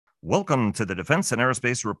Welcome to the Defense and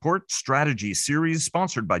Aerospace Report Strategy Series,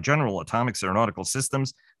 sponsored by General Atomics Aeronautical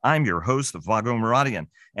Systems. I'm your host, Vago Muradian,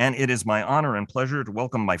 and it is my honor and pleasure to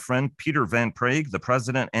welcome my friend Peter Van Prague, the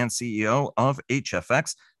president and CEO of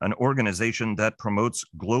HFX, an organization that promotes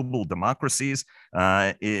global democracies.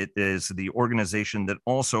 It is the organization that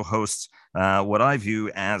also hosts what I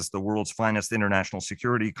view as the world's finest international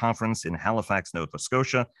security conference in Halifax, Nova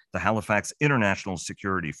Scotia, the Halifax International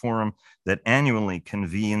Security Forum, that annually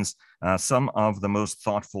convenes some of the most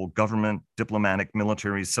thoughtful government, diplomatic,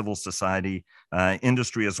 military, civil society,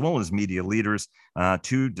 industry, as well as media leaders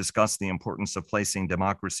to discuss the importance of placing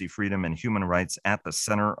democracy, freedom, and human rights at the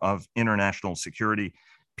center of international security.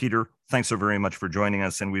 Peter, thanks so very much for joining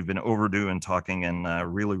us, and we've been overdue in talking, and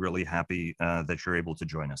really happy that you're able to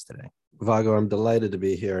join us today. Vago, I'm delighted to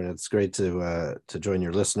be here, and it's great to join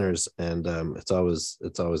your listeners, and it's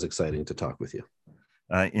always exciting to talk with you.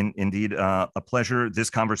 Indeed, a pleasure. This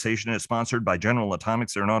conversation is sponsored by General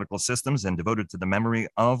Atomics Aeronautical Systems and devoted to the memory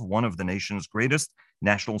of one of the nation's greatest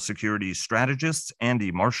national security strategists,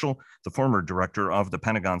 Andy Marshall, the former director of the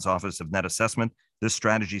Pentagon's Office of Net Assessment. This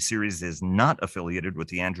strategy series is not affiliated with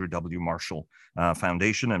the Andrew W. Marshall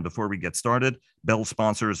Foundation. And before we get started, Bell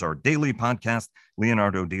sponsors our daily podcast.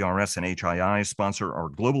 Leonardo DRS and HII sponsor our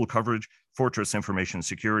global coverage. Fortress Information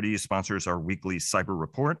Security sponsors our weekly cyber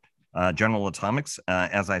report. General Atomics,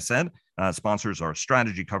 as I said, sponsors our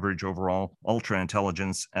strategy coverage overall, ultra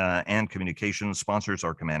intelligence and communications, sponsors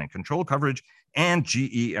our command and control coverage, and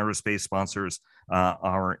GE Aerospace sponsors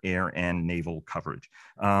our air and naval coverage.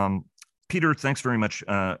 Peter, thanks very much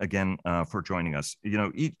again for joining us. You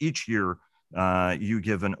know, each year you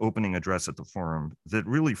give an opening address at the forum that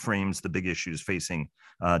really frames the big issues facing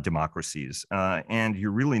democracies. And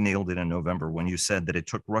you really nailed it in November when you said that it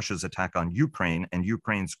took Russia's attack on Ukraine and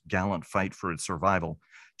Ukraine's gallant fight for its survival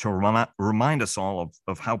to remind us all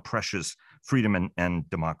of how precious freedom and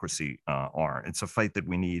democracy are. It's a fight that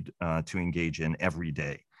we need to engage in every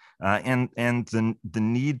day. And the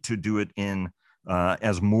need to do it in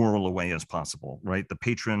as moral a way as possible, right? The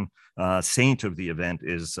patron saint of the event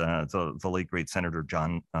is the late, great Senator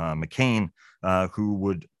John McCain, who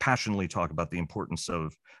would passionately talk about the importance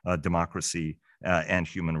of democracy and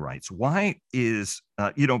human rights. Why is,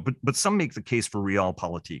 but some make the case for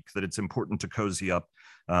realpolitik, that it's important to cozy up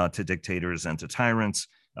to dictators and to tyrants.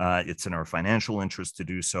 It's in our financial interest to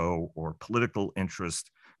do so, or political interest,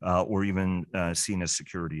 or even seen as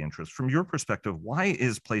security interest. From your perspective, why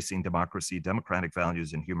is placing democracy, democratic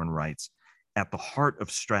values, and human rights at the heart of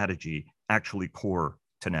strategy actually core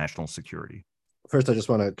to national security? First, I just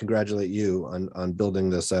want to congratulate you on building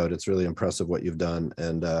this out. It's really impressive what you've done,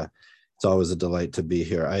 and it's always a delight to be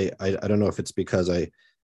here. I don't know if it's because I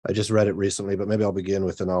just read it recently, but maybe I'll begin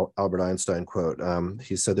with an Albert Einstein quote.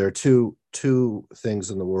 He said, there are two things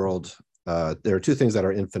in the world. There are two things that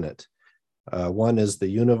are infinite. One is the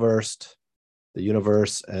universe,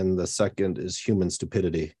 and the second is human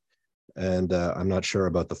stupidity. And I'm not sure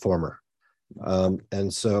about the former.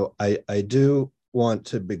 And so I do want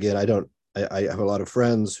to begin. I have a lot of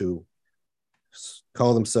friends who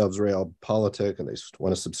call themselves realpolitik, and they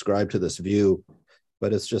want to subscribe to this view,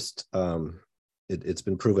 but it's just, it's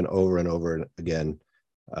been proven over and over again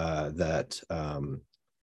that,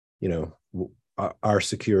 our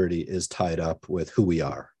security is tied up with who we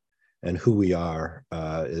are. And who we are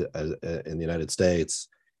in the United States,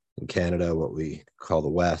 in Canada, what we call the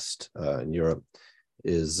West, in Europe,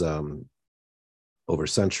 is over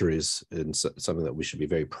centuries in something that we should be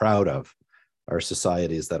very proud of. Our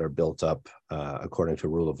societies that are built up according to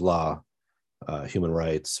rule of law, human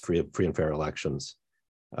rights, free and fair elections.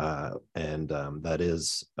 And that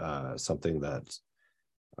is something that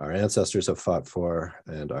our ancestors have fought for,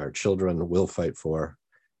 and our children will fight for.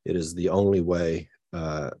 It is the only way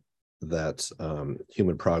that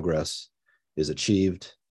human progress is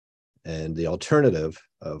achieved, and the alternative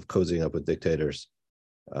of cozying up with dictators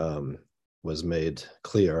was made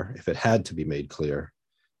clear, if it had to be made clear,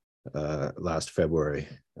 last February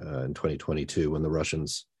in 2022 when the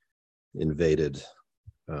Russians invaded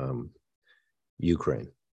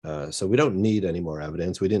Ukraine. So we don't need any more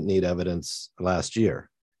evidence. We didn't need evidence last year.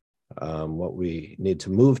 What we need to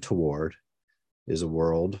move toward is a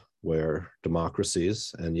world where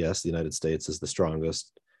democracies, and yes, the United States is the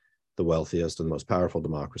strongest, the wealthiest, and the most powerful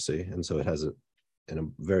democracy, and so it has a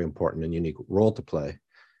very important and unique role to play,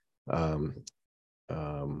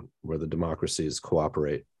 where the democracies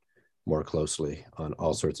cooperate more closely on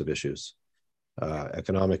all sorts of issues,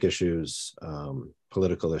 economic issues,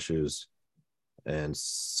 political issues, and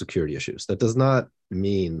security issues. That does not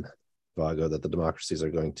mean, Vago, that the democracies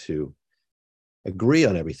are going to agree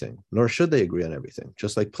on everything, nor should they agree on everything.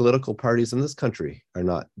 Just like political parties in this country are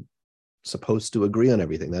not supposed to agree on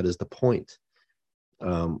everything. That is the point.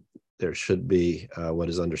 There should be what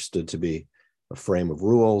is understood to be a frame of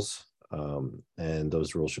rules, and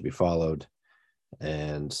those rules should be followed,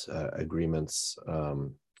 and agreements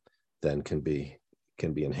then can be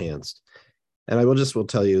enhanced. And I will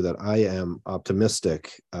tell you that I am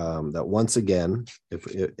optimistic that once again,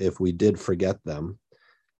 if we did forget them,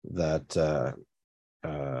 that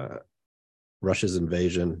Russia's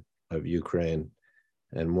invasion of Ukraine,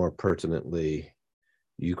 and more pertinently,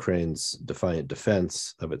 Ukraine's defiant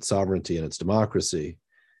defense of its sovereignty and its democracy,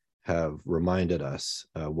 have reminded us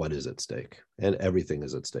what is at stake. And everything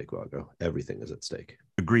is at stake, Vago. Everything is at stake.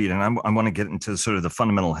 Agreed. And I want to get into sort of the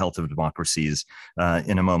fundamental health of democracies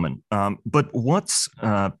in a moment. But what's,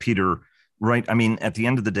 Peter, right? I mean, at the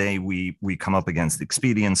end of the day, we come up against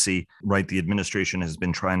expediency, right? The administration has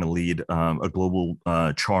been trying to lead a global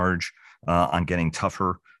charge on getting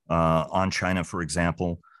tougher on China, for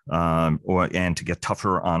example, and to get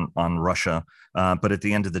tougher on Russia. But at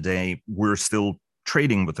the end of the day, we're still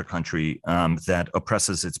trading with a country that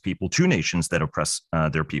oppresses its people, two nations that oppress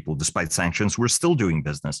their people. Despite sanctions, we're still doing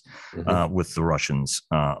business with the Russians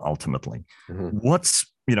ultimately. What's,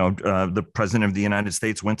 the president of the United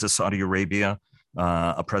States went to Saudi Arabia,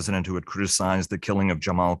 a president who had criticized the killing of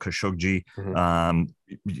Jamal Khashoggi,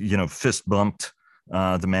 fist bumped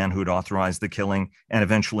the man who had authorized the killing, and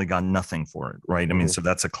eventually got nothing for it, right? I mean, so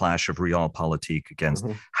that's a clash of realpolitik against.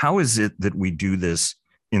 How is it that we do this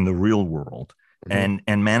in the real world and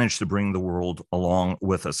manage to bring the world along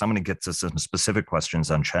with us? I'm going to get to some specific questions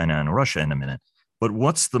on China and Russia in a minute, but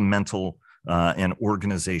what's the mental and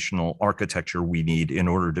organizational architecture we need in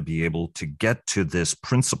order to be able to get to this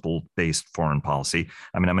principle-based foreign policy?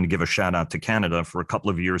 I mean, I'm going to give a shout out to Canada for a couple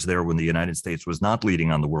of years there when the United States was not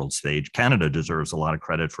leading on the world stage. Canada deserves a lot of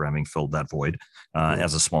credit for having filled that void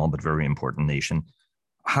as a small but very important nation.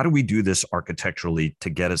 How do we do this architecturally to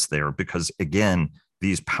get us there? Because again,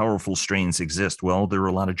 these powerful strains exist. Well, there are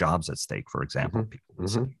a lot of jobs at stake, for example.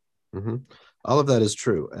 All of that is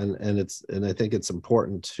true, and I think it's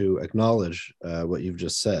important to acknowledge what you've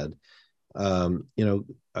just said.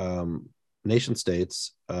 Nation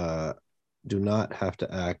states do not have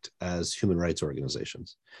to act as human rights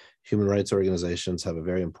organizations. Human rights organizations have a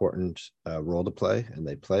very important role to play, and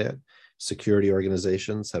they play it. Security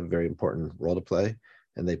organizations have a very important role to play,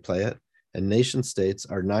 and they play it. And nation states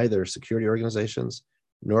are neither security organizations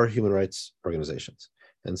nor human rights organizations.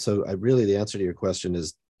 And so the answer to your question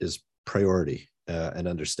is priority and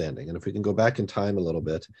understanding. And if we can go back in time a little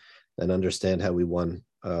bit and understand how we won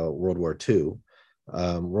World War II,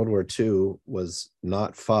 World War II was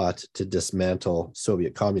not fought to dismantle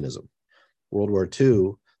Soviet communism. World War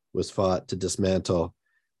II was fought to dismantle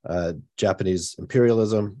Japanese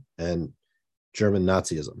imperialism and German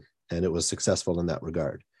Nazism, and it was successful in that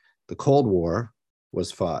regard. The Cold War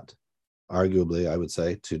was fought, arguably, I would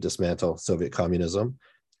say, to dismantle Soviet communism,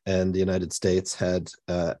 and the United States had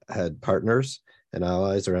partners and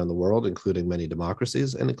allies around the world, including many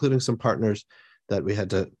democracies, and including some partners that we had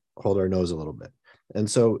to hold our nose a little bit. And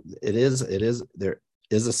so there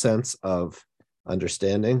is a sense of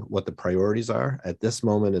understanding what the priorities are. At this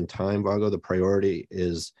moment in time, Vago, the priority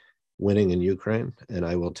is winning in Ukraine. And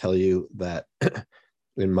I will tell you that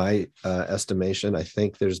in my estimation, I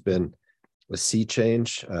think there's been a sea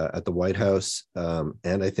change at the White House,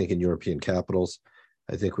 and I think in European capitals.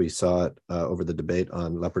 I think we saw it over the debate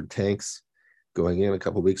on Leopard tanks going in a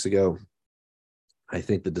couple of weeks ago. I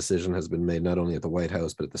think the decision has been made not only at the White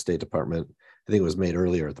House, but at the State Department. I think it was made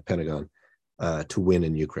earlier at the Pentagon to win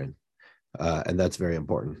in Ukraine. And that's very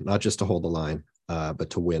important, not just to hold the line, but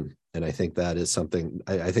to win. And I think that is something,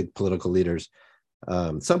 I think political leaders,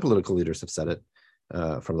 some political leaders have said it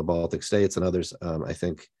from the Baltic states and others. I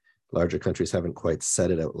think larger countries haven't quite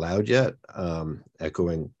said it out loud yet,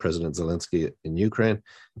 echoing President Zelensky in Ukraine.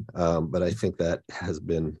 But I think that's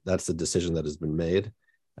the decision that has been made.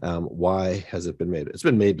 Why has it been made? It's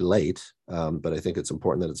been made late, but I think it's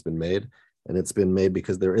important that it's been made. And it's been made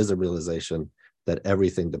because there is a realization that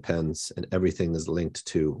everything depends and everything is linked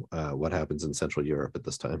to what happens in Central Europe at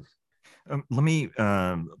this time. Let me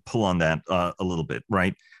pull on that a little bit,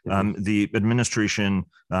 right? The administration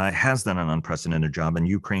has done an unprecedented job, and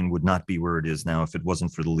Ukraine would not be where it is now if it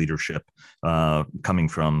wasn't for the leadership coming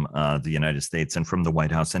from the United States and from the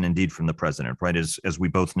White House, and indeed from the president, right? As we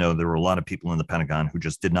both know, there were a lot of people in the Pentagon who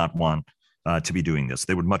just did not want to be doing this.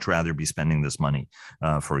 They would much rather be spending this money,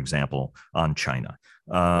 for example, on China.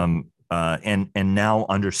 And now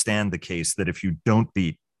understand the case that if you don't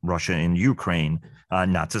beat Russia and Ukraine.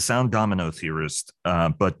 Not to sound domino theorist,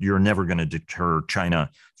 but you're never going to deter China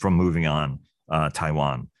from moving on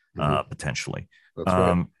Taiwan potentially. That's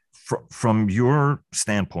right. From your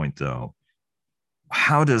standpoint, though,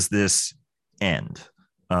 how does this end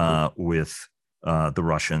with the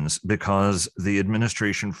Russians? Because the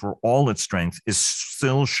administration, for all its strength, is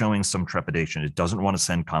still showing some trepidation. It doesn't want to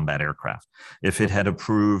send combat aircraft. If it had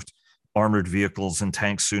approved armored vehicles and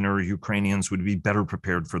tanks sooner, Ukrainians would be better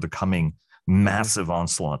prepared for the coming massive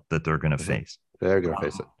onslaught that they're going to face. They're going to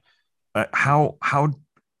face it. How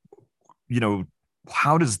you know,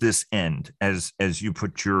 how does this end as you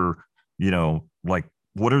put your, like,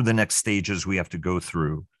 what are the next stages we have to go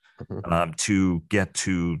through to get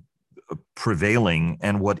to prevailing,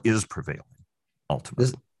 and what is prevailing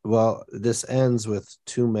ultimately? This ends with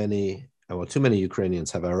too many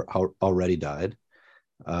Ukrainians have already died.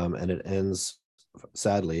 And it ends,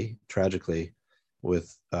 sadly, tragically,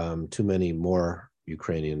 with too many more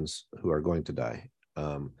Ukrainians who are going to die.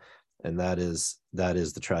 And that is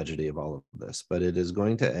the tragedy of all of this. But it is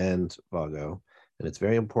going to end, Vago, and it's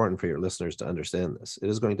very important for your listeners to understand this. It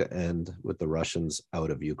is going to end with the Russians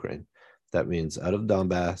out of Ukraine. That means out of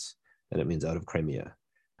Donbass, and it means out of Crimea.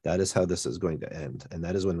 That is how this is going to end. And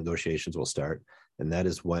that is when negotiations will start. And that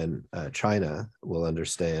is when China will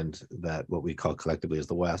understand that what we call collectively as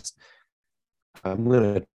the West. I'm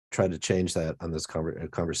going to try to change that on this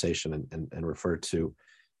conversation and refer to,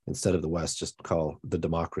 instead of the West, just call the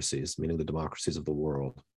democracies, meaning the democracies of the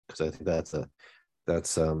world, because I think that's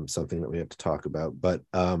something that we have to talk about. But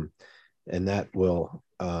and that will,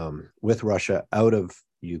 with Russia out of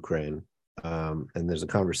Ukraine, and there's a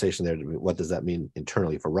conversation there. What does that mean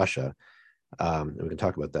internally for Russia? And we can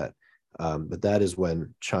talk about that. But that is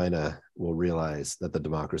when China will realize that the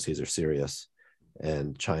democracies are serious,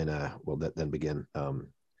 and China will then begin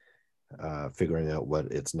figuring out what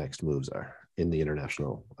its next moves are in the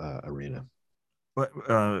international arena. But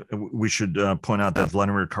we should point out that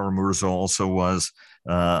Vladimir Kara-Murza also was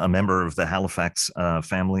a member of the Halifax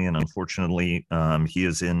family, and unfortunately, he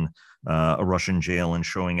is in a Russian jail and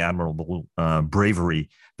showing admirable bravery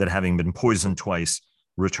that, having been poisoned twice,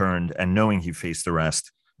 returned, and knowing he faced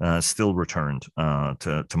arrest, still returned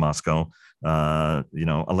to Moscow.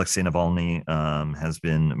 Alexei Navalny has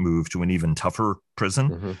been moved to an even tougher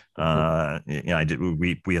prison.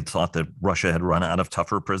 We had thought that Russia had run out of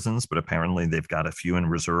tougher prisons, but apparently they've got a few in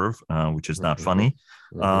reserve, which is not funny.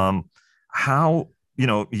 How,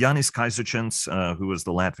 Yanis Kaizuchins, who was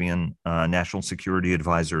the Latvian national security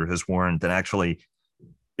advisor, has warned that actually,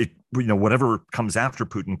 whatever comes after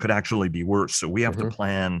Putin could actually be worse. So we have to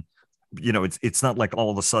plan. It's not like all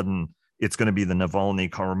of a sudden it's going to be the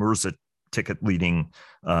Navalny Kara-Murza ticket leading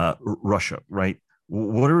Russia, right?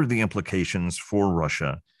 What are the implications for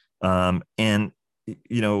Russia? And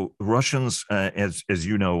Russians, as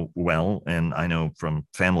you know well, and I know from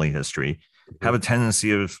family history, have a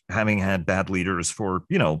tendency of having had bad leaders for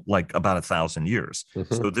like about 1,000 years.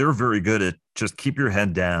 So they're very good at just keep your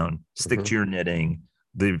head down, stick to your knitting.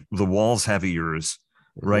 The walls have ears,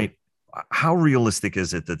 right? How realistic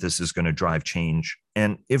is it that this is going to drive change?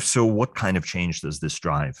 And if so, what kind of change does this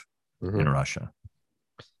drive in Russia?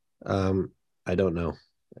 I don't know.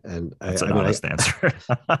 And that's an honest answer.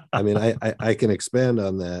 I can expand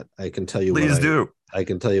on that. I can tell you. Please do. I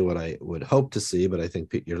can tell you what I would hope to see, but I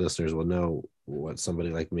think your listeners will know what somebody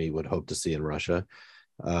like me would hope to see in Russia.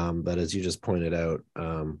 But as you just pointed out,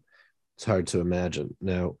 it's hard to imagine.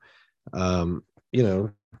 Now,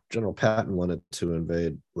 General Patton wanted to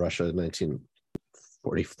invade Russia in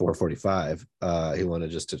 1944, 45. He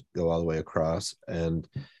wanted just to go all the way across, and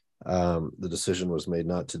the decision was made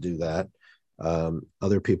not to do that.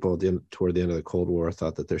 Other people toward the end of the Cold War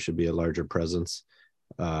thought that there should be a larger presence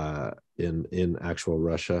in actual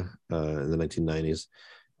Russia in the 1990s.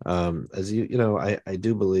 As I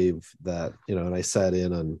do believe that, and I sat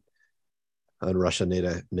in on Russia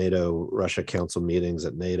NATO Russia Council meetings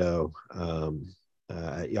at NATO,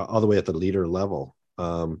 all the way at the leader level.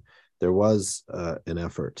 There was an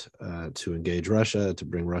effort to engage Russia, to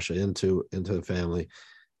bring Russia into the family.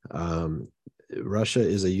 Russia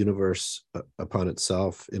is a universe upon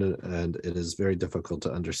itself, and it is very difficult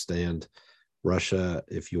to understand Russia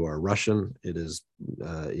if you are Russian. It is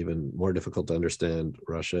even more difficult to understand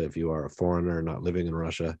Russia if you are a foreigner not living in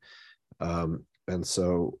Russia. And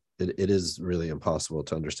so it is really impossible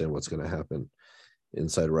to understand what's going to happen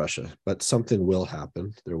inside Russia. But something will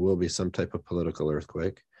happen. There will be some type of political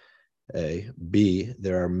earthquake. A. B.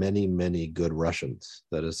 There are many, many good Russians.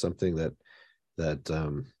 That is something that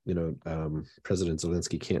President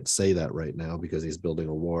Zelensky can't say that right now because he's building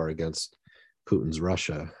a war against Putin's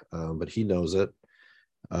Russia, but he knows it.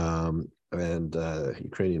 And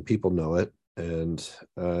Ukrainian people know it, and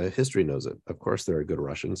history knows it. Of course, there are good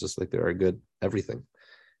Russians, just like there are good everything.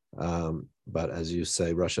 But as you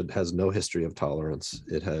say, Russia has no history of tolerance.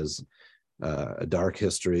 It has a dark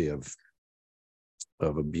history of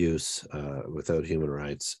abuse without human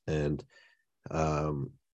rights, and that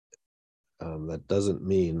doesn't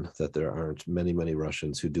mean that there aren't many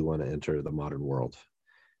Russians who do want to enter the modern world.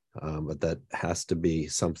 But that has to be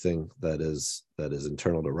something that is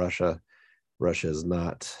internal to Russia. Russia is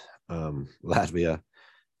not Latvia.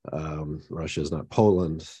 Russia is not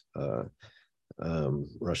Poland.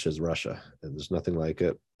 Russia is Russia, and there's nothing like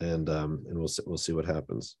it. And we'll see what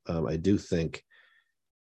happens. I do think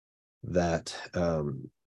that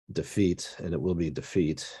defeat, and it will be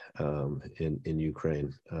defeat in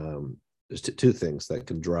Ukraine. There's two things that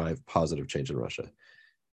can drive positive change in Russia,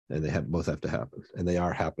 and they both have to happen, and they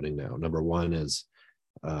are happening now. Number one is,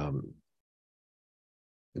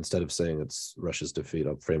 instead of saying it's Russia's defeat,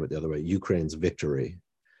 I'll frame it the other way: Ukraine's victory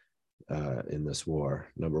in this war,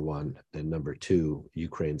 number one, and number two,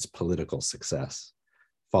 Ukraine's political success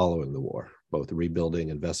following the war, both rebuilding,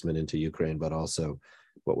 investment into Ukraine, but also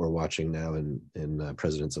what we're watching now in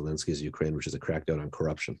President Zelensky's Ukraine, which is a crackdown on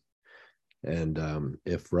corruption. And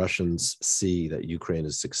if Russians see that Ukraine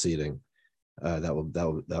is succeeding, that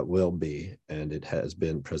will be, and it has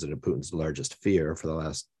been, President Putin's largest fear for the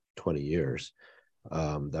last 20 years.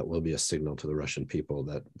 That will be a signal to the Russian people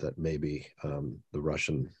that maybe the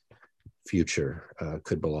Russian future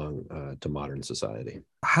could belong to modern society.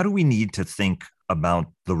 How do we need to think about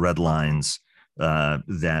the red lines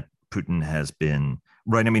that Putin has been,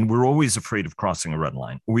 right? I mean, we're always afraid of crossing a red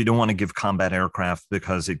line. We don't want to give combat aircraft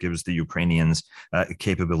because it gives the Ukrainians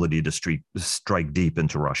capability to strike deep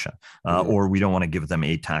into Russia, or we don't want to give them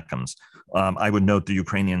ATACMS. I would note the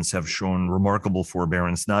Ukrainians have shown remarkable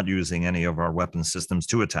forbearance, not using any of our weapon systems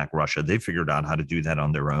to attack Russia. They figured out how to do that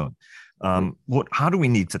on their own. How do we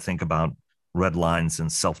need to think about red lines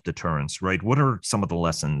and self-deterrence, right? What are some of the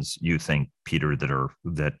lessons you think, Peter,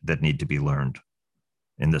 that need to be learned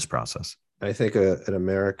in this process? I think an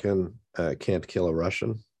American can't kill a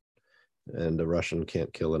Russian, and a Russian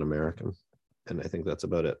can't kill an American, and I think that's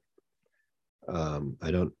about it.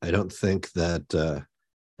 I don't think that,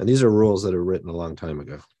 and these are rules that are written a long time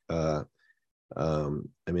ago. I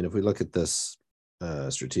mean, if we look at this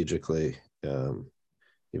strategically,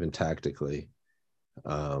 even tactically,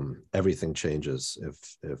 everything changes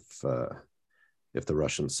if the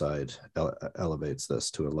Russian side elevates this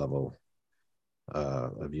to a level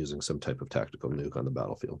of using some type of tactical nuke on the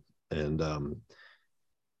battlefield. And I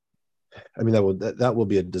mean, that will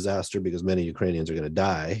be a disaster because many Ukrainians are going to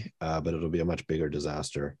die, but it'll be a much bigger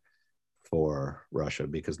disaster for Russia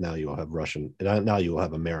because now you will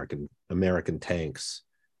have American tanks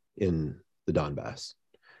in the Donbass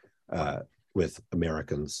with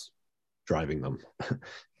Americans driving them,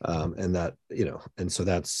 and that, and so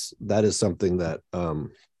that is something that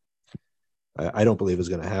I don't believe is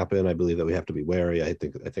going to happen. I believe that we have to be wary. I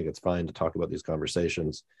think it's fine to talk about these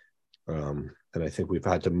conversations, and I think we've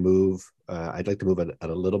had to move. I'd like to move at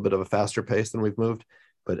a little bit of a faster pace than we've moved,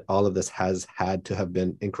 but all of this has had to have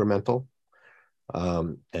been incremental. I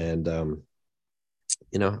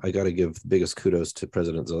got to give the biggest kudos to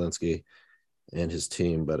President Zelensky and his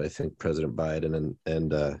team, but I think President Biden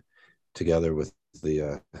and together with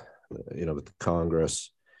the with the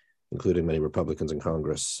Congress, including many Republicans in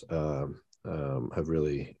Congress, have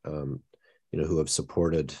really who have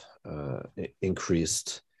supported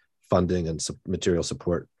increased funding and material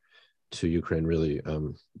support to Ukraine really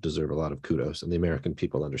deserve a lot of kudos, and the American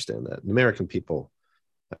people understand that. The American people,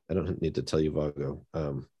 I don't need to tell you, Vago,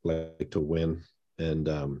 like to win, and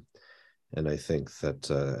I think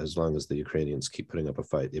that as long as the Ukrainians keep putting up a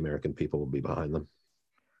fight, the American people will be behind them.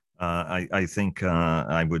 I think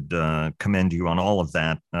I would commend you on all of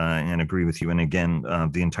that and agree with you. And again,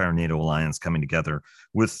 the entire NATO alliance coming together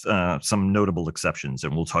with some notable exceptions,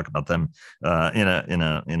 and we'll talk about them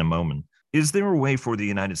in a moment. Is there a way for the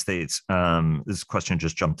United States? This question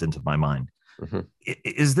just jumped into my mind. Mm-hmm.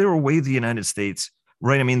 Is there a way the United States?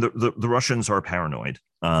 Right. I mean, the Russians are paranoid,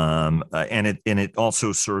 and it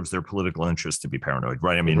also serves their political interest to be paranoid.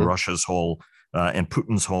 Right. I mean, mm-hmm. Russia's whole and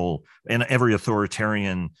Putin's whole, and every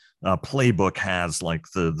authoritarian playbook has like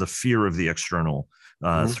the fear of the external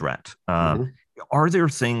mm-hmm. threat. Mm-hmm. Are there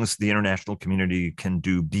things the international community can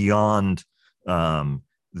do beyond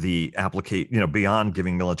the application, beyond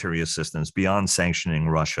giving military assistance, beyond sanctioning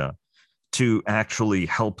Russia, to actually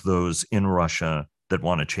help those in Russia that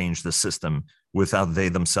want to change the system without they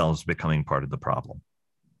themselves becoming part of the problem?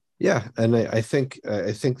 Yeah, and I think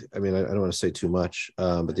I mean, I don't want to say too much,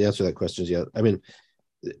 but the answer to that question is yeah. I mean,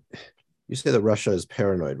 you say that Russia is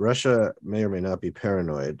paranoid. Russia may or may not be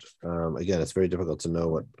paranoid. Again, it's very difficult to know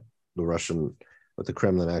what the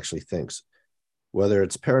Kremlin actually thinks. Whether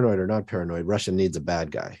it's paranoid or not paranoid, Russia needs a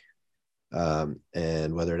bad guy.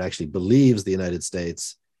 And whether it actually believes the United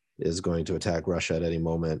States is going to attack Russia at any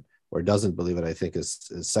moment or doesn't believe it, I think is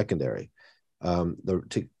secondary.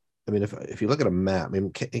 If you look at a map,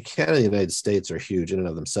 Canada and the United States are huge in and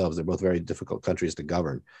of themselves. They're both very difficult countries to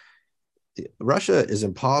govern. Russia is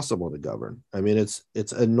impossible to govern.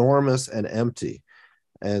 It's enormous and empty.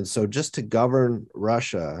 And so just to govern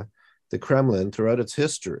Russia, the Kremlin, throughout its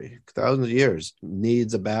history, thousands of years,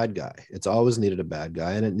 needs a bad guy. It's always needed a bad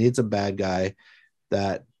guy, and it needs a bad guy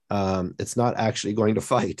that it's not actually going to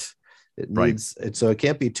fight. It needs it, so it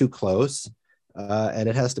can't be too close, and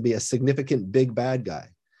it has to be a significant big bad guy.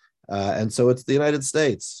 And so it's the United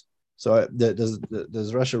States. So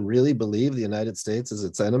does Russia really believe the United States is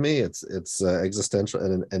its enemy? It's existential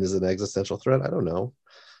and is an existential threat? I don't know,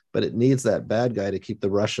 but it needs that bad guy to keep the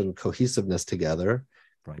Russian cohesiveness together.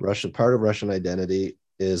 Part of Russian identity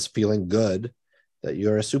is feeling good that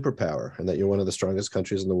you're a superpower and that you're one of the strongest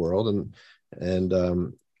countries in the world,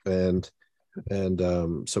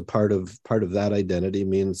 so part of that identity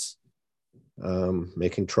means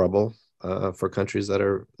making trouble for countries that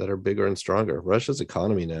are bigger and stronger. Russia's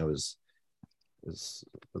economy now is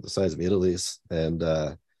the size of Italy's, and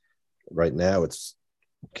right now it's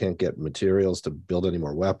can't get materials to build any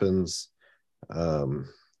more weapons.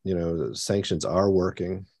 The sanctions are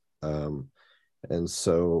working, and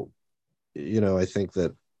so I think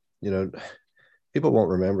that people won't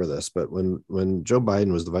remember this, but when Joe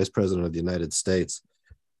Biden was the vice president of the United States,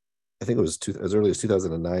 I think it was as early as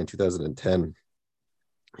 2009, 2010.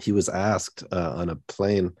 He was asked on a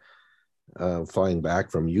plane flying back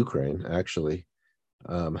from Ukraine, actually,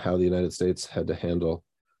 how the United States had to handle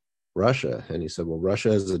Russia. And he said, well, Russia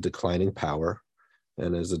is a declining power.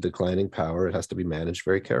 And as a declining power, it has to be managed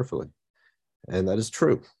very carefully. And that is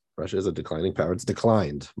true. Russia is a declining power. It's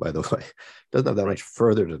declined, by the way. It doesn't have that much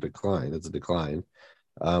further to decline. It's a decline.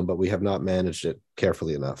 But we have not managed it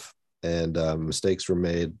carefully enough. And mistakes were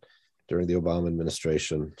made during the Obama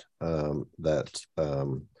administration that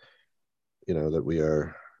we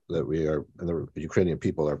are, and the Ukrainian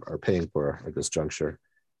people are paying for at this juncture.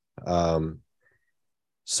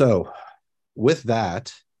 So with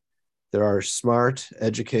that, there are smart,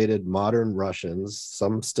 educated, modern Russians,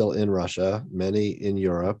 some still in Russia, many in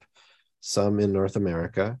Europe, some in North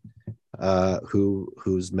America,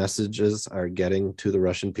 whose messages are getting to the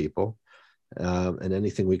Russian people. And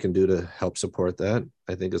anything we can do to help support that,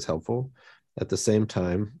 I think, is helpful. At the same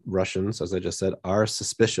time, Russians, as I just said, are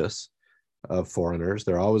suspicious of foreigners.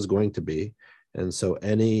 They're always going to be. And so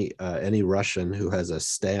any Russian who has a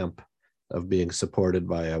stamp of being supported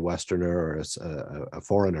by a Westerner or a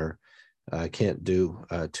foreigner can't do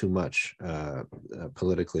too much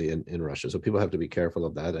politically in Russia. So people have to be careful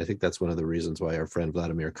of that. I think that's one of the reasons why our friend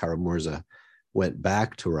Vladimir Kara-Murza went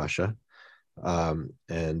back to Russia.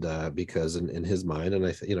 Because in his mind, and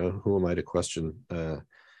who am I to question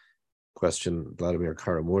Vladimir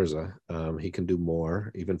Kara-Murza? He can do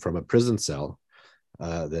more, even from a prison cell,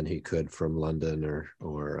 than he could from London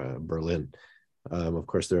or Berlin. Of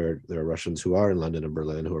course, there are Russians who are in London and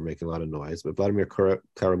Berlin who are making a lot of noise, but Vladimir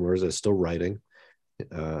Kara-Murza is still writing.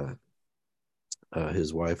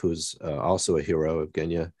 His wife, who's also a hero,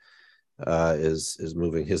 Evgenia, is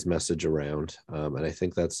moving his message around, and I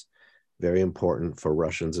think that's very important for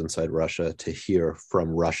Russians inside Russia to hear from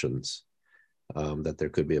Russians that there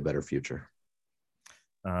could be a better future.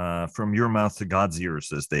 From your mouth to God's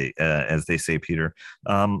ears, as they say, Peter.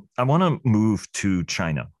 I want to move to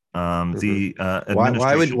China. The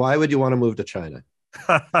administration... why would you want to move to China?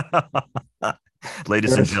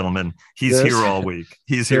 Ladies and gentlemen, he's here all week.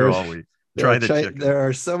 Try the chicken. There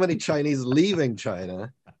are so many Chinese leaving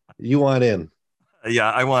China. You want in?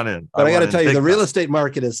 Yeah, I want in. But I got to tell you, the real estate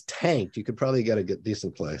market is tanked. You could probably get a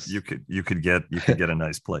decent place. You could get a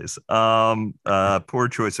nice place. Poor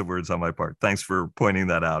choice of words on my part. Thanks for pointing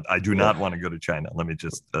that out. I do not want to go to China. Let me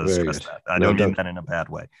just stress that. I don't mean that in a bad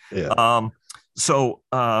way. Yeah.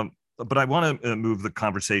 But I want to move the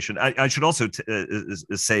conversation. I should also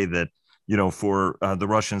say that, for the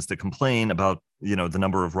Russians to complain about, the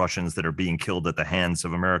number of Russians that are being killed at the hands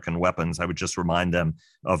of American weapons, I would just remind them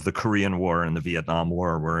of the Korean War and the Vietnam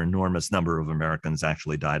War, where an enormous number of Americans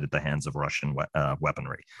actually died at the hands of Russian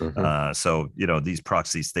weaponry. Mm-hmm. So, these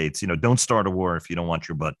proxy states, don't start a war if you don't want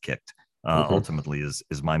your butt kicked, ultimately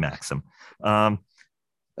is my maxim. And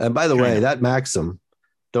by the way, that maxim,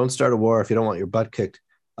 don't start a war if you don't want your butt kicked,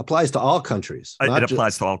 applies to all countries, It not just.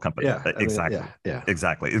 applies to all companies. Yeah, I mean, Exactly. yeah.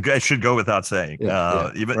 Exactly. It should go without saying.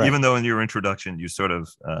 Even Right. even though in your introduction you sort of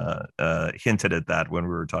hinted at that when we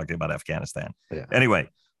were talking about Afghanistan. Yeah. Anyway,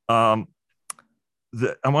 I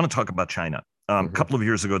want to talk about China. A couple of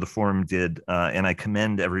years ago, the forum did, and I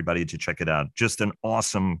commend everybody to check it out. Just an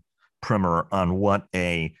awesome primer on what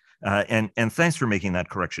and thanks for making that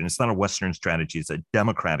correction. It's not a Western strategy; it's a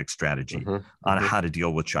democratic strategy on how to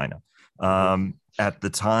deal with China. At the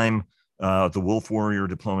time, the wolf warrior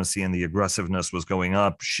diplomacy and the aggressiveness was going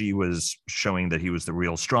up. Xi was showing that he was the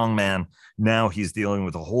real strongman. Now he's dealing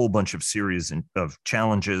with a whole bunch of series of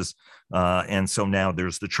challenges. And so now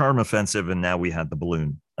there's the charm offensive, and now we had the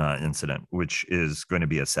balloon incident, which is going to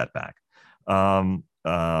be a setback. There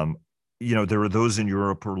are those in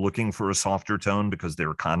Europe who are looking for a softer tone because their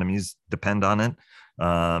economies depend on it.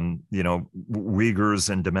 Uyghurs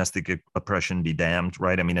and domestic oppression be damned,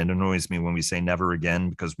 right? I mean, it annoys me when we say never again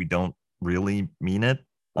because we don't really mean it,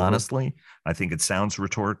 honestly. I think it sounds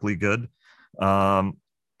rhetorically good.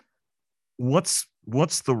 What's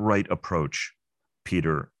the right approach,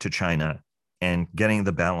 Peter, to China and getting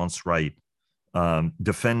the balance right,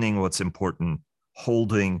 defending what's important,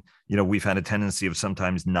 holding, we've had a tendency of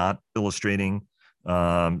sometimes not illustrating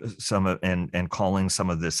some and calling some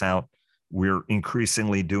of this out. We're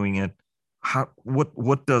increasingly doing it.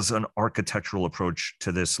 What does an architectural approach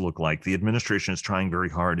to this look like? The administration is trying very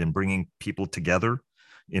hard in bringing people together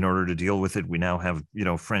in order to deal with it. We now have,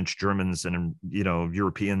 French, Germans, and,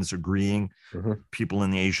 Europeans agreeing. People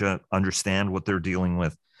in Asia understand what they're dealing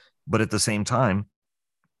with. But at the same time,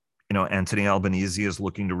 Anthony Albanese is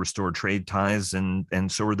looking to restore trade ties, and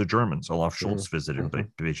so are the Germans. Olaf Scholz visited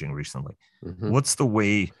Beijing recently. What's the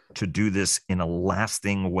way to do this in a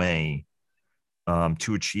lasting way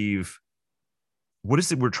to achieve? What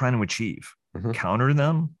is it we're trying to achieve? Counter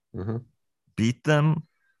them? Beat them?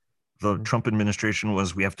 The Trump administration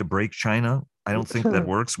was, we have to break China. I don't think that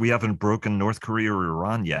works. We haven't broken North Korea or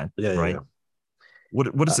Iran yet, right?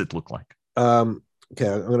 What does it look like? Okay,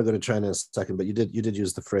 I'm going to go to China in a second, but you did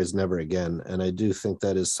use the phrase "never again," and I do think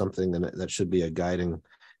that is something that should be a guiding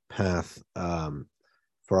path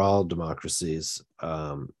for all democracies.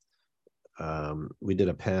 We did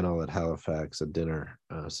a panel at Halifax, a dinner,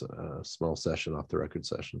 a small session, off the record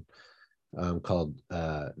session, called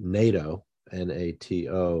NATO,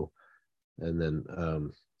 NATO, and then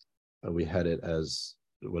we had it as,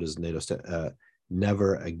 what is NATO?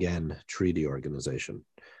 Never Again Treaty Organization.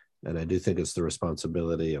 And I do think it's the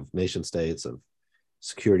responsibility of nation states, of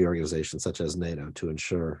security organizations such as NATO, to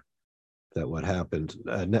ensure that what happened,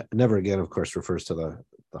 never again, of course, refers to the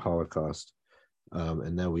Holocaust.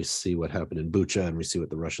 And now we see what happened in Bucha, and we see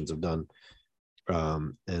what the Russians have done.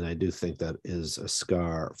 And I do think that is a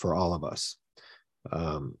scar for all of us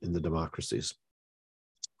in the democracies.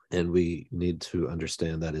 And we need to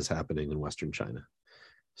understand that is happening in Western China.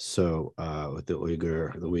 So with the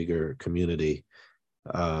Uyghur community,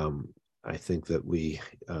 I think that we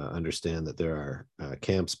understand that there are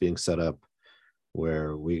camps being set up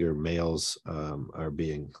where Uyghur males are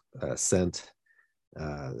being sent,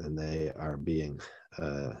 and they are being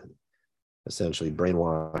essentially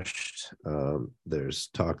brainwashed. There's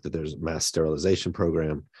talk that there's a mass sterilization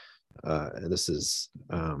program, and this is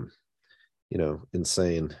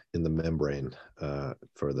insane in the membrane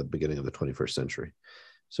for the beginning of the 21st century.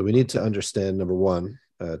 So we need to understand, number one,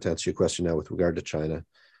 to answer your question now with regard to China,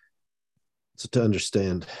 so to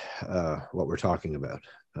understand what we're talking about,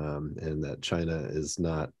 and that China is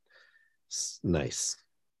not nice,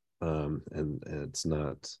 and it's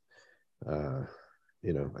not,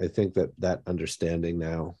 I think that understanding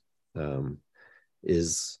now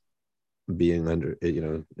is being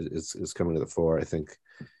is coming to the fore. I think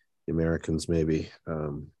the Americans maybe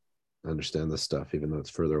understand this stuff, even though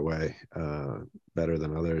it's further away, better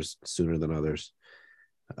than others, sooner than others.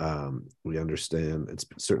 We understand, it's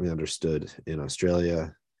certainly understood in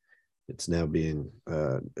Australia. It's now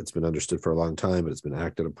it's been understood for a long time, but it's been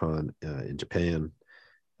acted upon in Japan,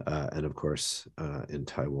 and of course in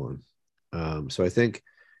Taiwan. So I think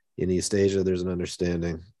in East Asia, there's an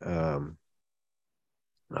understanding of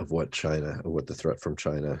what the threat from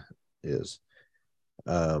China is.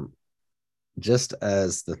 Just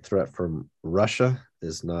as the threat from Russia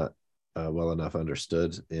is not well enough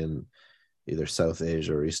understood in either South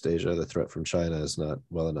Asia or East Asia, the threat from China is not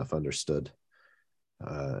well enough understood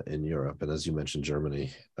in Europe, and as you mentioned,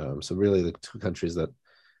 Germany. So really the two countries that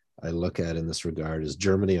I look at in this regard is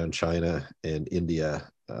Germany on China and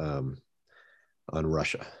India on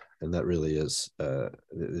Russia. And that really is,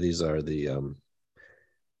 these are the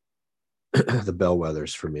the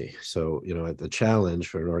bellwethers for me. So, the challenge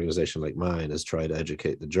for an organization like mine is try to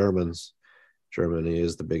educate the Germans. Germany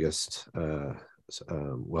is the biggest,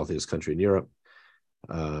 wealthiest country in Europe.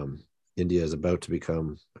 India is about to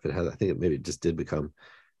become, if it has, I think it maybe just did become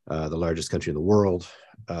the largest country in the world.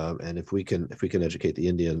 And if we can educate the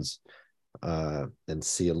Indians and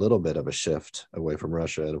see a little bit of a shift away from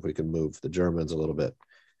Russia, and if we can move the Germans a little bit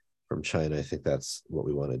from China, I think that's what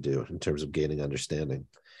we want to do in terms of gaining understanding.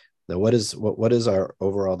 Now, what is our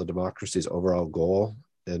overall, the democracy's overall goal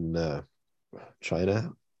in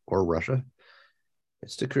China or Russia?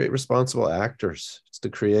 It's to create responsible actors. It's to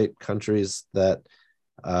create countries that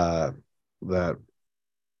that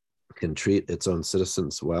can treat its own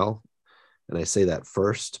citizens well. And I say that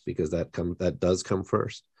first because that does come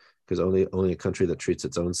first, because only a country that treats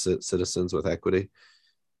its own citizens with equity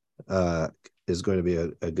is going to be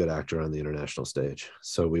a good actor on the international stage.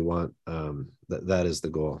 So we want that is the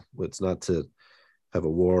goal. It's not to have a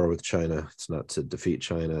war with China. It's not to defeat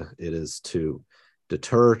China. It is to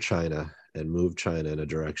deter China and move China in a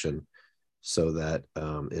direction so that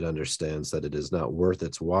it understands that it is not worth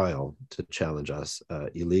its while to challenge us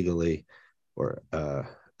illegally or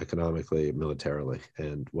economically, militarily.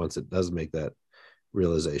 And once it does make that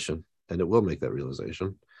realization, and it will make that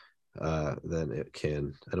realization, then it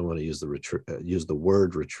can, I don't want to use the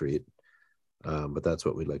word retreat, but that's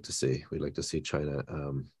what we'd like to see. We'd like to see China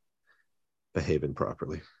behaving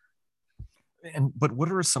properly. But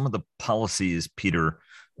what are some of the policies, Peter,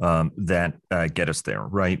 that get us there,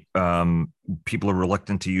 right? People are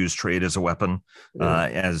reluctant to use trade as a weapon.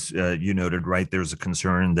 As you noted, right, there's a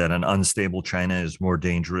concern that an unstable China is more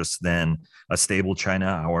dangerous than a stable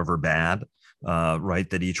China, however bad, right?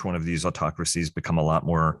 That each one of these autocracies become a lot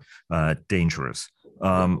more dangerous.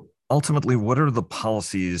 Ultimately, what are the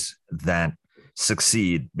policies that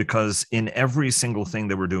succeed? Because in every single thing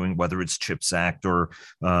that we're doing, whether it's CHIPS Act or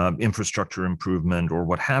infrastructure improvement or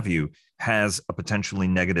what have you, has a potentially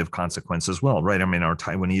negative consequence as well, right? I mean, our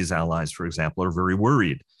Taiwanese allies, for example, are very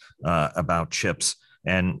worried about chips,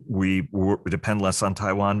 and we depend less on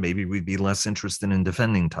Taiwan. Maybe we'd be less interested in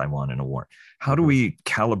defending Taiwan in a war. How do we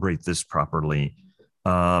calibrate this properly?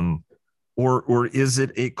 Or is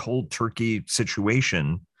it a cold turkey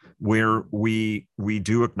situation where we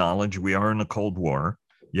do acknowledge we are in a Cold War?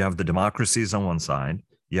 You have the democracies on one side,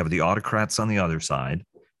 you have the autocrats on the other side,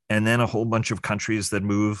 and then a whole bunch of countries that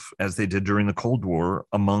move as they did during the Cold War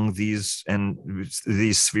among these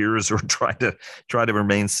spheres, or try to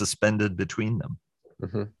remain suspended between them.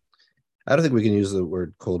 Mm-hmm. I don't think we can use the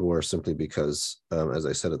word Cold War simply because, as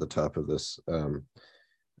I said at the top of this,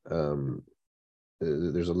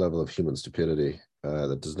 there's a level of human stupidity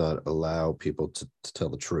that does not allow people to tell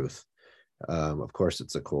the truth. Of course,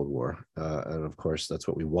 it's a Cold War. And of course, that's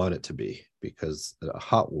what we want it to be, because a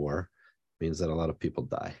hot war means that a lot of people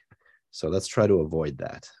die. So let's try to avoid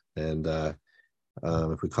that. And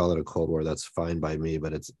if we call it a Cold War, that's fine by me,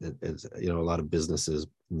 but it's a lot of businesses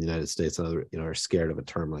in the United States and other, are scared of a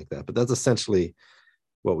term like that. But that's essentially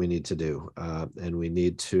what we need to do. And we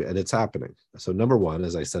need to, and it's happening. So number one,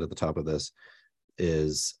 as I said at the top of this,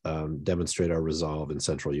 is demonstrate our resolve in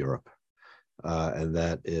Central Europe. And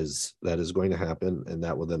that is going to happen, and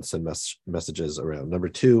that will then send messages around. Number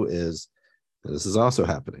two is, and this is also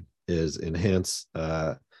happening, is enhance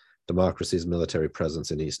democracy's military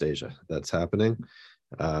presence in East Asia. That's happening.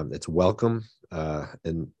 It's welcome.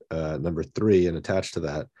 And number three, and attached to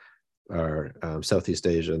that, are Southeast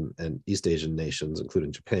Asian and East Asian nations,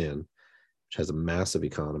 including Japan, which has a massive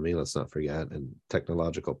economy, let's not forget, and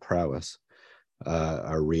technological prowess,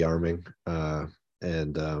 are rearming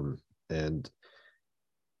and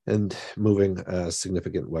moving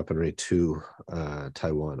significant weaponry to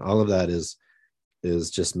Taiwan. All of that is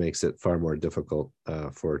just makes it far more difficult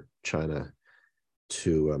for China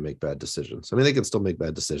to make bad decisions. I mean, they can still make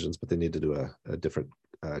bad decisions, but they need to do a different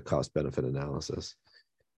cost-benefit analysis.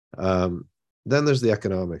 Then there's the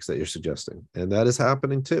economics that you're suggesting, and that is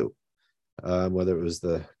happening too. Whether it was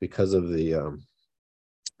because of the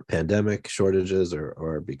pandemic shortages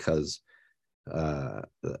or because the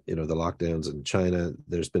lockdowns in China,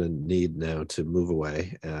 there's been a need now to move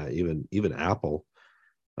away. Even Apple,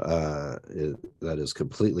 that is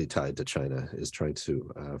completely tied to China, is trying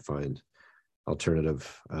to find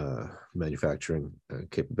alternative manufacturing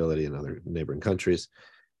capability in other neighboring countries,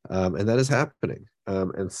 and that is happening.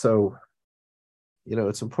 And so,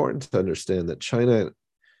 it's important to understand that China,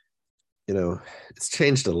 it's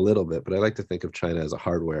changed a little bit, but I like to think of China as a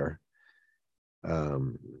hardware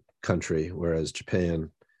country, whereas Japan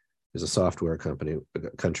is a software country.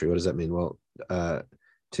 What does that mean? Well,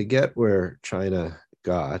 to get where China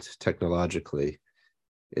got technologically,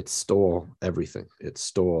 it stole everything. It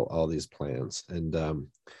stole all these plans. And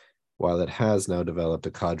while it has now developed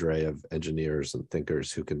a cadre of engineers and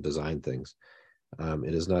thinkers who can design things,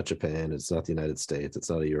 it is not Japan. It's not the United States. It's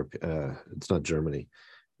not it's not Germany.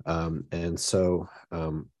 And so,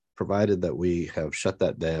 provided that we have shut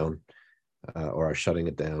that down or are shutting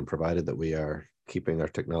it down, provided that we are keeping our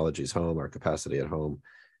technologies home, our capacity at home,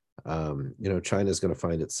 China is going to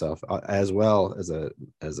find itself, as well as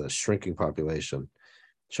a shrinking population.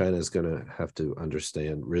 China is going to have to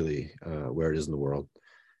understand really where it is in the world,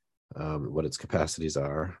 what its capacities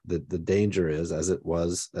are. The danger is, as it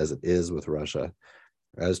is with Russia,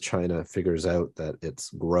 as China figures out that its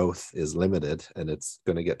growth is limited and it's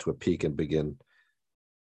going to get to a peak and begin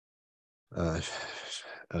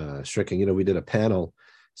shrinking. We did a panel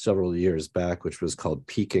several years back, which was called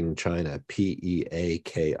Peaking China, Peaking,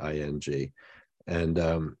 and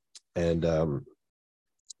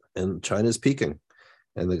China's peaking.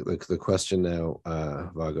 And the question now,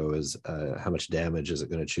 Vago, is how much damage is it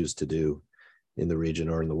going to choose to do in the region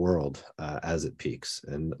or in the world as it peaks?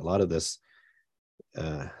 And a lot of this,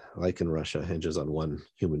 like in Russia, hinges on one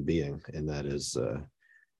human being, and that is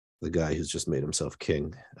the guy who's just made himself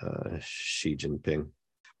king, Xi Jinping.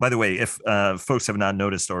 By the way, if folks have not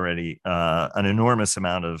noticed already, an enormous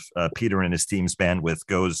amount of Peter and his team's bandwidth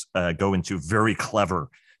go into very clever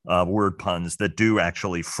word puns that do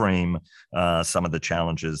actually frame some of the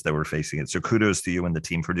challenges that we're facing. So kudos to you and the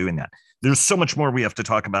team for doing that. There's so much more we have to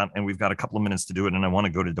talk about, and we've got a couple of minutes to do it. And I want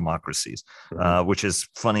to go to democracies, which is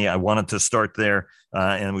funny. I wanted to start there,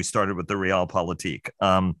 and we started with the realpolitik.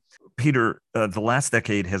 Peter, the last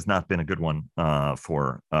decade has not been a good one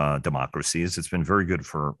for democracies. It's been very good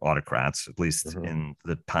for autocrats, at least in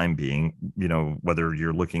the time being. Whether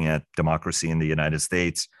you're looking at democracy in the United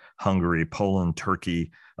States, Hungary, Poland,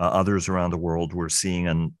 Turkey, others around the world, we're seeing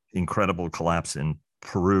an incredible collapse in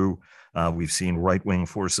Peru. We've seen right-wing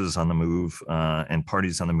forces on the move and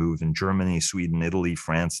parties on the move in Germany, Sweden, Italy,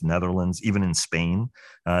 France, Netherlands, even in Spain,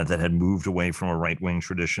 that had moved away from a right-wing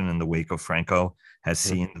tradition in the wake of Franco, has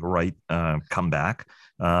seen the right come back.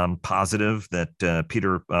 Positive that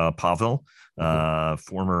Peter Pavel,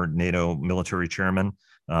 former NATO military chairman,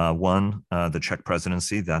 won the Czech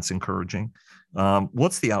presidency. That's encouraging.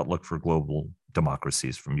 What's the outlook for global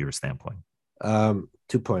democracies from your standpoint?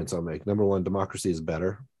 2 points I'll make. Number one, democracy is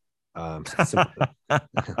better. That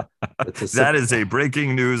is a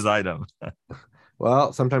breaking news item.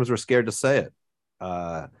 Well, sometimes we're scared to say it,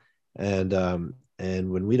 and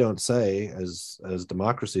when we don't say, as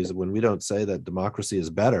democracies, when we don't say that democracy is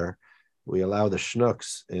better, we allow the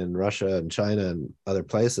schnooks in Russia and China and other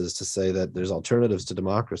places to say that there's alternatives to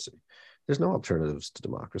democracy. There's no alternatives to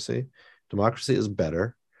democracy. Democracy is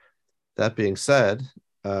better. That being said,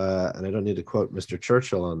 and I don't need to quote Mr.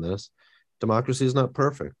 Churchill on this, democracy is not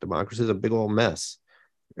perfect. Democracy is a big old mess.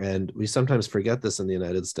 And we sometimes forget this in the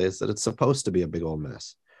United States, that it's supposed to be a big old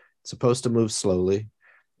mess. It's supposed to move slowly,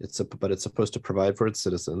 but it's supposed to provide for its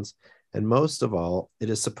citizens. And most of all, it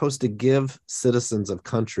is supposed to give citizens of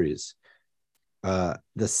countries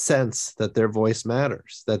the sense that their voice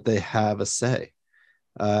matters, that they have a say.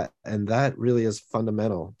 And that really is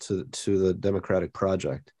fundamental to the democratic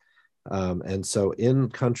project. And so in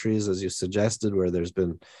countries, as you suggested, where there's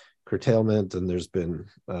been curtailment and there's been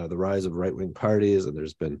the rise of right-wing parties and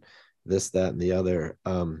there's been this, that, and the other,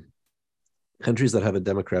 countries that have a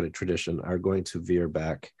democratic tradition are going to veer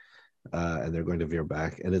back, and they're going to veer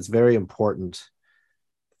back. And it's very important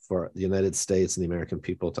for the United States and the American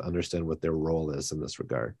people to understand what their role is in this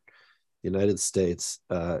regard. The United States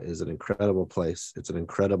is an incredible place. It's an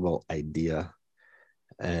incredible idea.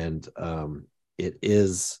 And it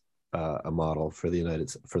is a model for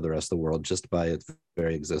the rest of the world just by its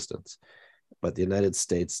very existence. But the United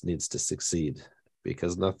States needs to succeed,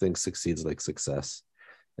 because nothing succeeds like success.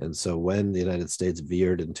 And so when the United States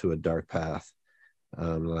veered into a dark path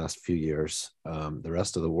in the last few years, the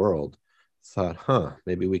rest of the world thought,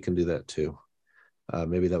 maybe we can do that too.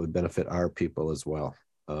 Maybe that would benefit our people as well.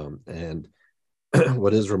 And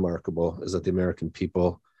what is remarkable is that the American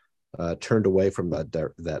people turned away from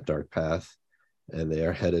that dark path, and they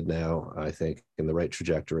are headed now, I think, in the right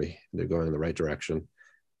trajectory. They're going in the right direction,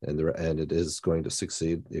 and it is going to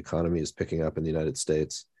succeed. The economy is picking up in the United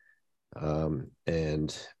States,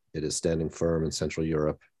 and it is standing firm in Central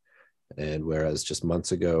Europe. And whereas just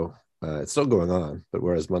months ago, it's still going on, but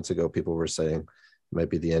whereas months ago people were saying it might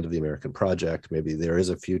be the end of the American project, maybe there is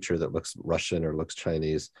a future that looks Russian or looks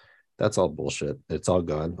Chinese, that's all bullshit. It's all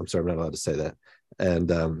gone. I'm sorry, I'm not allowed to say that. And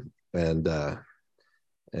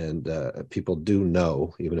people do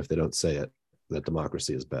know, even if they don't say it, that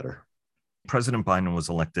democracy is better. President Biden was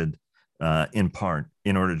elected in part,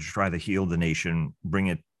 in order to try to heal the nation, bring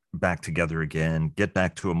it back together again, get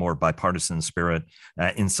back to a more bipartisan spirit.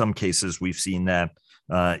 In some cases, we've seen that.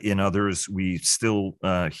 In others, we still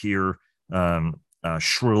hear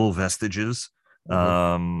shrill vestiges.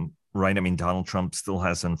 Right. I mean, Donald Trump still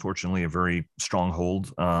has, unfortunately, a very strong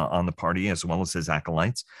hold on the party as well as his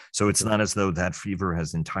acolytes. So it's not as though that fever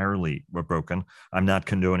has entirely broken. I'm not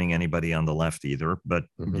condoning anybody on the left either, but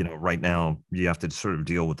right now you have to sort of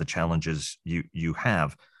deal with the challenges you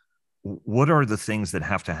have. What are the things that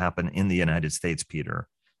have to happen in the United States, Peter?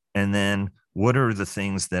 And then what are the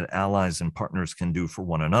things that allies and partners can do for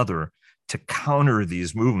one another to counter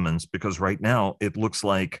these movements? Because right now it looks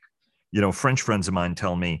like, French friends of mine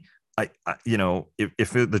tell me,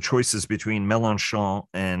 if the choice is between Mélenchon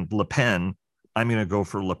and Le Pen, I'm going to go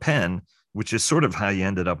for Le Pen, which is sort of how you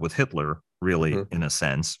ended up with Hitler, really, in a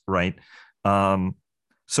sense, right?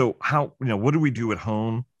 So what do we do at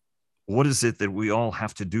home? What is it that we all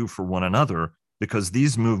have to do for one another? Because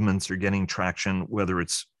these movements are getting traction, whether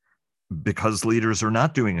it's because leaders are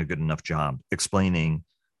not doing a good enough job explaining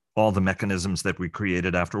all the mechanisms that we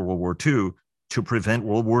created after World War II to prevent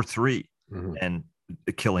World War III and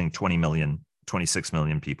killing 20 million, 26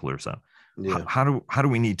 million people or so. Yeah. How do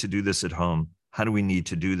we need to do this at home? How do we need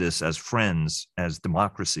to do this as friends, as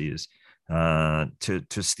democracies, to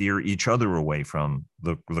steer each other away from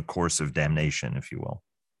the course of damnation, if you will?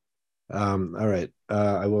 All right.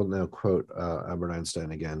 I will now quote Albert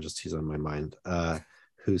Einstein again, just he's on my mind,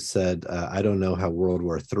 who said, I don't know how World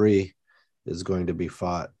War III is going to be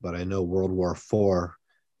fought, but I know World War IV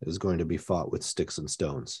is going to be fought with sticks and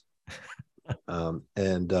stones.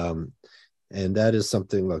 And that is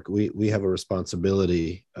something, like we have a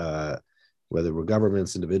responsibility, whether we're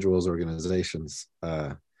governments, individuals, organizations,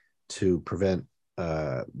 to prevent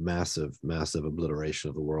massive obliteration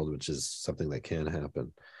of the world, which is something that can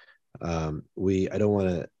happen. I don't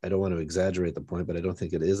want to exaggerate the point, but I don't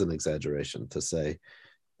think it is an exaggeration to say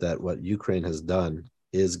that what Ukraine has done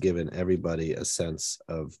is given everybody a sense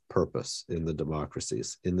of purpose in the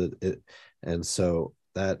democracies, and so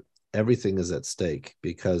that everything is at stake.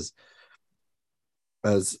 Because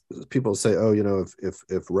as people say,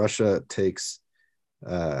 if Russia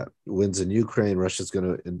wins in Ukraine, Russia's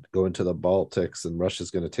going to go into the Baltics and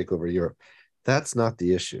Russia's going to take over Europe. That's not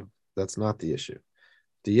the issue.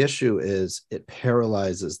 The issue is it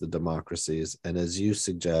paralyzes the democracies. And as you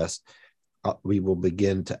suggest, we will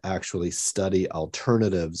begin to actually study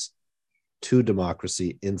alternatives to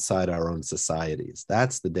democracy inside our own societies.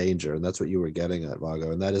 That's the danger. And that's what you were getting at,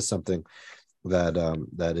 Vago. And that is something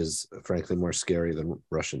that is frankly more scary than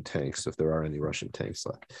Russian tanks, if there are any Russian tanks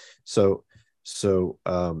left. So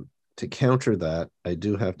to counter that, I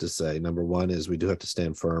do have to say, number one is we do have to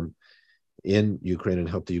stand firm in Ukraine and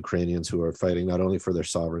help the Ukrainians who are fighting not only for their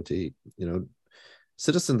sovereignty.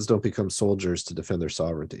 Citizens don't become soldiers to defend their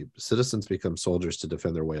sovereignty. Citizens become soldiers to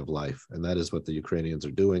defend their way of life. And that is what the Ukrainians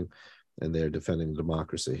are doing. And they're defending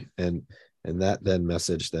democracy. And that then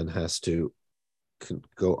message then has to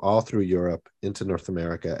go all through Europe into North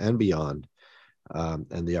America and beyond.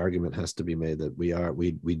 And the argument has to be made that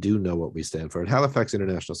we do know what we stand for. At Halifax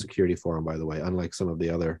International Security Forum, by the way, unlike some of the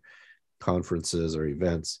other conferences or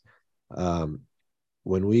events,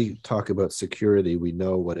 when we talk about security, we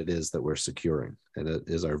know what it is that we're securing, and it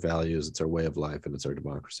is our values, it's our way of life, and it's our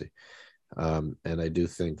democracy. And I do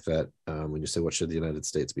think that when you say what should the United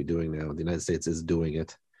States be doing now, the United States is doing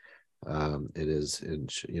it. It is,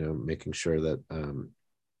 making sure that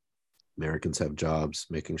Americans have jobs,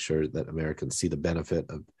 making sure that Americans see the benefit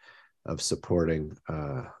of supporting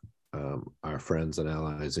our friends and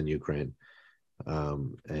allies in Ukraine,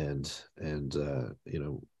 and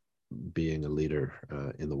being a leader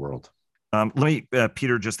in the world. Let me,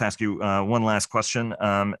 Peter, just ask you one last question.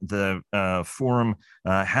 The forum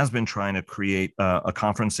has been trying to create a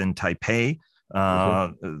conference in Taipei.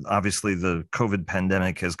 Obviously, the COVID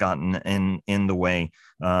pandemic has gotten in the way.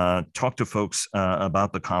 Talk to folks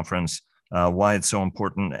about the conference, why it's so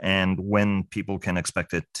important, and when people can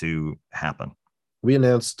expect it to happen. We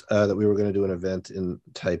announced that we were going to do an event in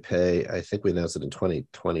Taipei. I think we announced it in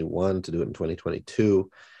 2021 to do it in 2022.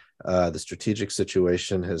 The strategic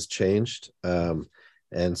situation has changed.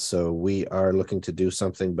 And so we are looking to do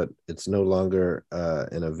something, but it's no longer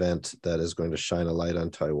an event that is going to shine a light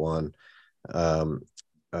on Taiwan,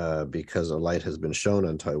 because a light has been shown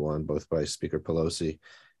on Taiwan, both by Speaker Pelosi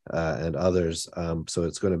and others. So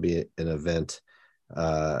it's going to be an event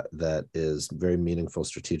that is very meaningful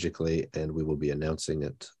strategically, and we will be announcing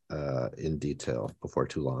it in detail before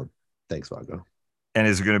too long. Thanks, Vago. And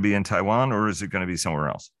is it going to be in Taiwan, or is it going to be somewhere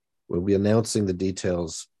else? We'll be announcing the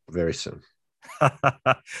details very soon.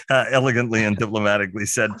 Elegantly and diplomatically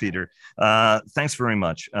said, Peter. Thanks very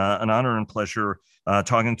much. An honor and pleasure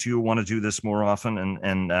talking to you. Want to do this more often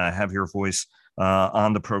and have your voice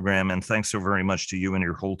on the program. And thanks so very much to you and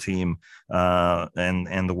your whole team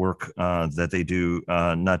and the work that they do,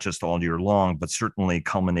 not just all year long, but certainly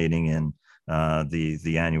culminating in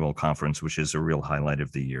the annual conference, which is a real highlight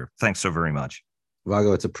of the year. Thanks so very much.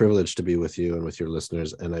 Vago, it's a privilege to be with you and with your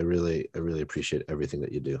listeners. And I really appreciate everything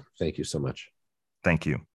that you do. Thank you so much. Thank you.